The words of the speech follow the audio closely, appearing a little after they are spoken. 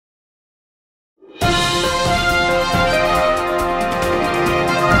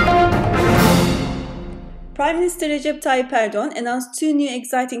Prime Minister Recep Tayyip Erdogan announced two new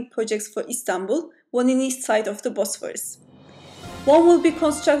exciting projects for Istanbul, one in east side of the Bosphorus. One will be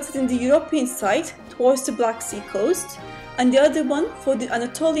constructed in the European side towards the Black Sea coast, and the other one for the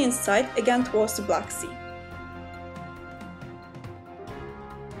Anatolian side again towards the Black Sea.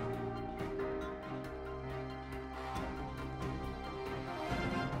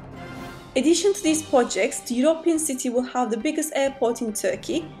 In addition to these projects, the European city will have the biggest airport in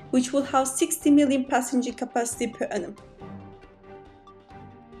Turkey, which will have 60 million passenger capacity per annum.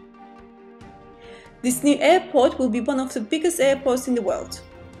 This new airport will be one of the biggest airports in the world.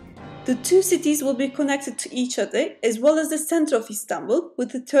 The two cities will be connected to each other, as well as the center of Istanbul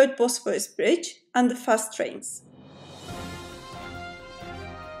with the third Bosphorus bridge and the fast trains.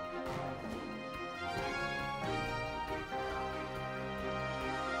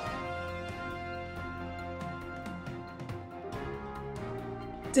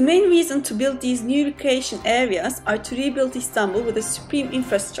 The main reason to build these new recreation areas are to rebuild Istanbul with a supreme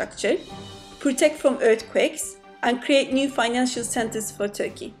infrastructure, protect from earthquakes, and create new financial centers for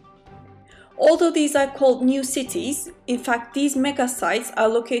Turkey. Although these are called new cities, in fact these mega sites are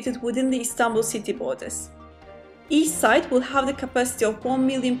located within the Istanbul city borders. Each site will have the capacity of 1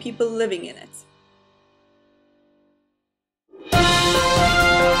 million people living in it.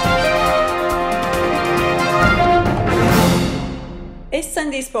 As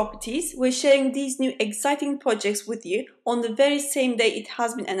Sundays Properties, we're sharing these new exciting projects with you on the very same day it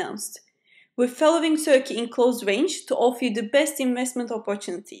has been announced. We're following Turkey in close range to offer you the best investment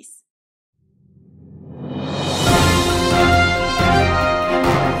opportunities.